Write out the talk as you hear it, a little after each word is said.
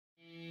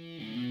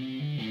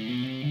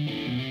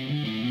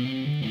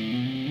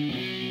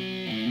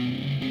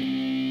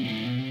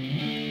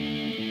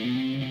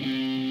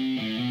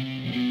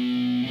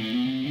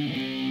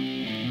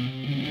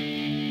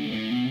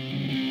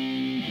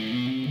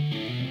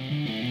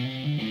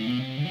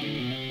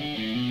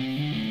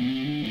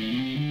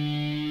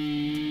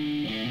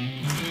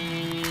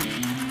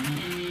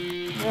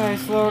guy,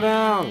 slow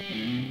down.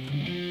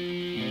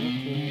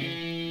 Okay.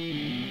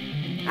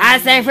 I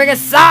say freaking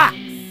sucks!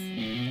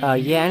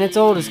 Yeah, and it's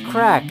old as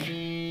crack.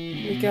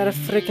 We got a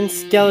freaking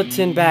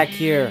skeleton back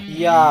here.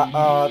 Yeah,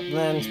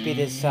 land speed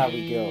is how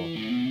we go.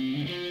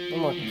 No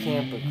more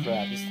camper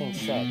crap, this thing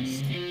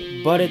sucks.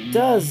 But it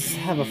does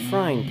have a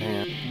frying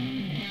pan.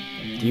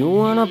 Do you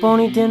want a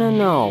bony dinner?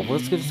 No.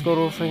 Let's just go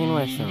to a freaking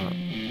restaurant.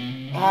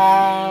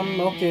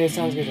 Okay,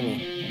 sounds good to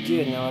me.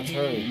 Good, now let's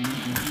hurry.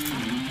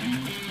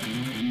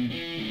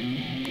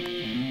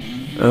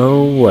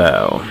 Oh,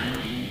 well.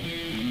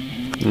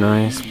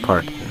 Nice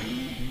parking.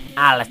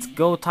 Let's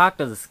go talk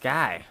to this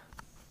guy.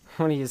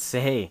 What do you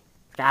say?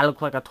 This guy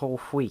look like a total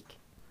freak.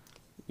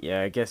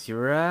 Yeah, I guess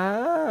you're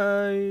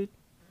right.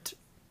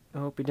 I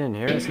hope he didn't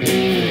hear us.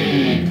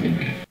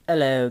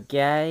 Hello,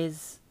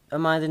 guys.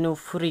 Am I the new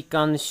freak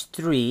on the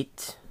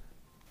street?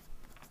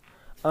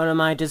 Or am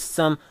I just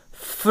some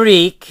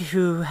freak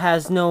who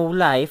has no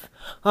life?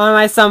 Or am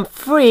I some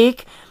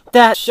freak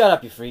that— Shut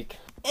up, you freak.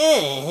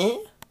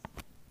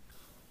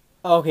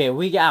 Okay,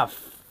 we got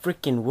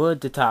freaking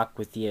wood to talk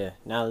with you.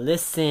 Now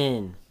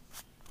listen.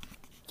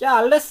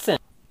 Yeah, listen.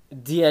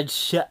 Dad,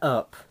 shut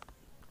up.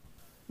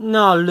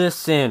 Now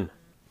listen.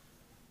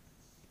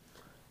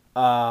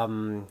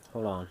 Hold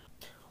on.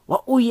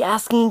 What were you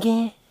asking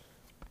again?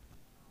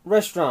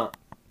 Restaurant.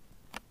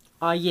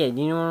 Oh yeah,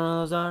 do you know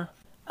what those are?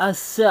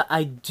 Sir,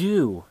 I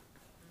do.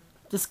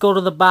 Just go to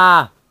the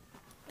bar.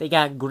 They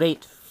got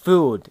great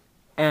food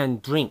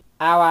and drink.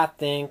 Alright,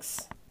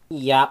 thanks.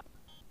 Yup.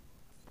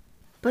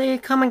 Please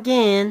come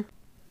again.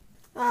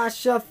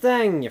 Sure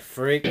thing, you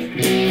freak.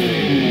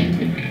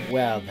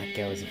 Well, that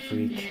guy was a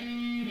freak.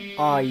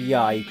 Oh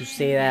yeah, you could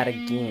say that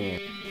again.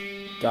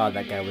 God,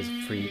 that guy was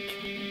a freak.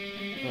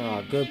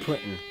 Oh, good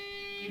pudding.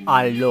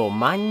 Hello,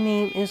 my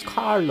name is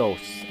Carlos,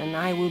 and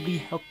I will be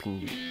helping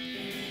you.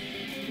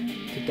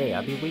 Today,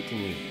 I'll be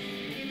waiting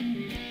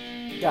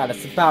you. God,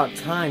 it's about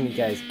time you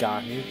guys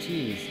got here.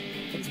 Jeez.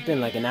 It's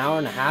been like an hour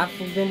and a half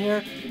we've been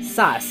here.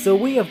 So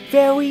we are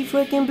very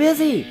freaking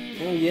busy.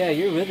 Oh yeah,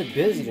 you're really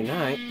busy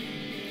tonight.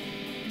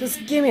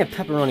 Just give me a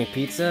pepperoni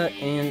pizza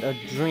and a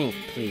drink,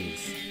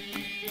 please.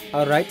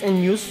 Alright,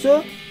 and you,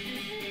 sir?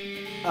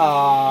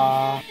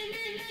 I'll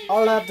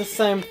have the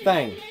same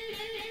thing.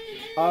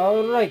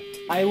 Alright,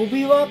 I will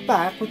be right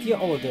back with your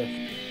order.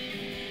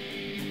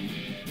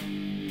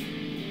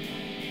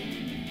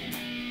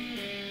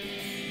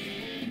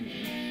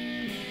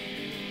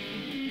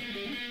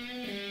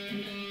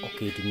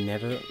 Okay, do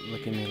never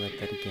look at me like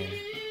that again.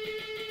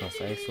 Else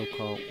I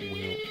so-called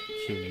will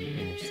kill you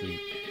in your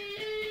sleep.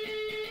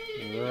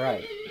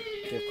 Right.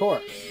 Of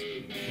course.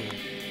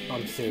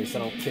 I'm serious, I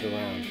don't kid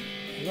around.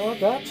 No, I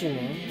got you,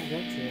 man. I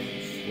got you.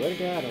 I swear to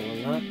God, I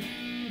will not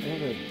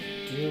ever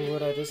do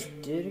what I just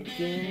did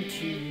again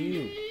to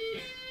you.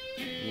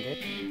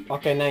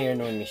 Okay, now you're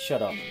annoying me.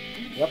 Shut up.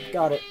 Yep,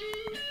 got it.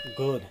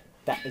 Good.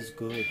 That is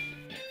good.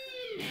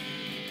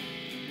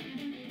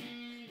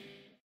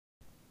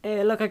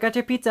 Hey, look, I got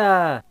your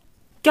pizza.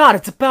 God,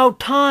 it's about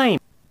time.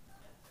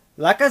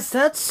 Like I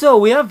said so,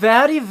 we are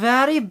very,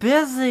 very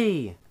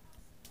busy.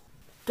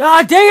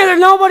 God dang it, there's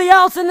nobody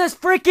else in this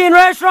freaking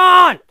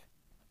restaurant!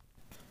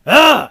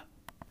 Ugh!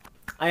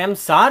 I am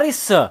sorry,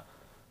 sir.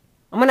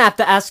 I'm gonna have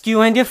to ask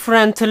you and your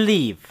friend to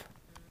leave.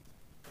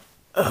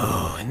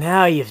 Oh,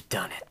 now you've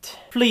done it.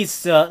 Please,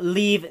 sir,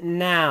 leave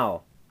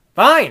now.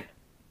 Fine!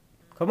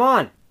 Come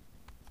on.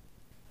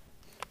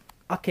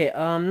 Okay,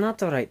 not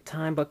the right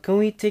time, but can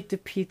we take the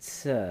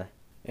pizza?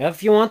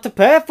 If you want to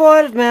pay for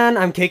it, man,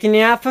 I'm kicking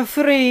you out for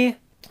free.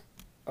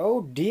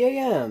 Oh,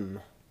 damn.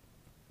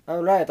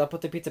 Alright, I'll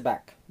put the pizza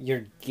back.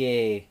 You're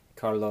gay,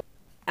 Carlo.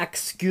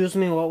 Excuse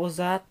me, what was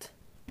that?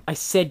 I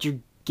said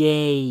you're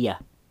gay.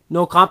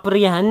 No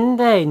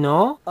comprehende,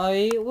 no?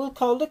 I will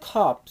call the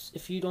cops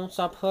if you don't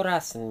stop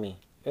harassing me.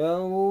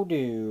 Oh,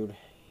 dude.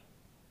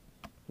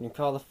 You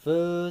call the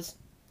fuzz?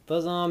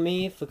 Fuzz on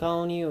me for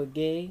calling you a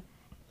gay?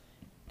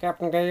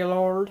 Captain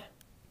Gaylord?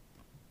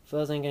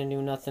 Fuzz ain't gonna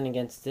do nothing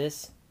against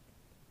this.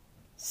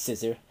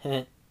 Scissor.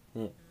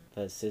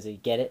 Fuzz scissor, you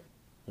get it?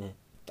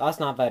 That's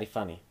not very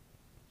funny.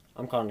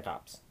 I'm calling the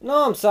cops.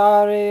 No, I'm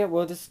sorry.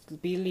 We'll just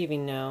be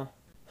leaving now.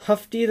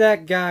 Hufty,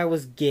 that guy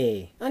was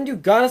gay. And you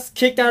got us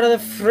kicked out of the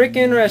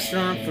freaking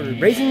restaurant for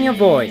raising your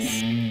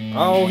voice.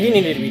 Oh, he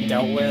needed to be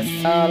dealt with.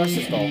 Let's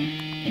just go.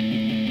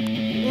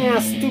 Yeah,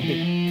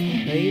 stupid.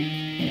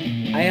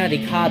 Babe. I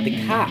already called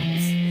the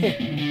cops.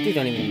 You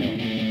don't even know.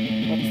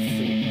 What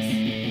freaks.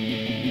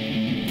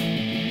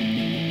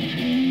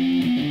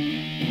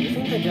 You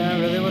think the guy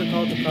really would have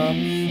called the cops?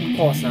 Of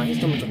course not. He's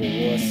too much of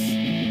a wuss.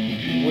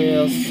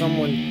 Well,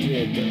 someone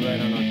did get right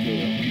on our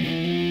tail.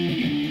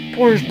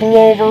 Please pull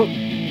over.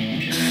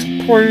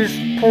 Please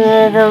pull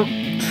over.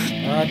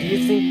 Do you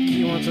think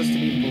he wants us to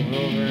be pulled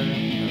over? I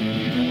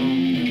don't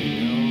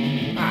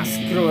know.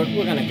 Screw it.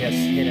 We're gonna get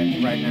hit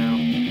it right now.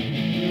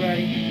 You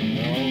ready?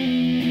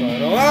 No.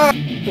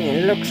 But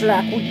it looks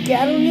like we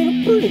got a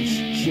little police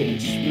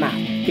chase. My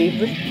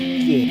favorite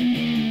game.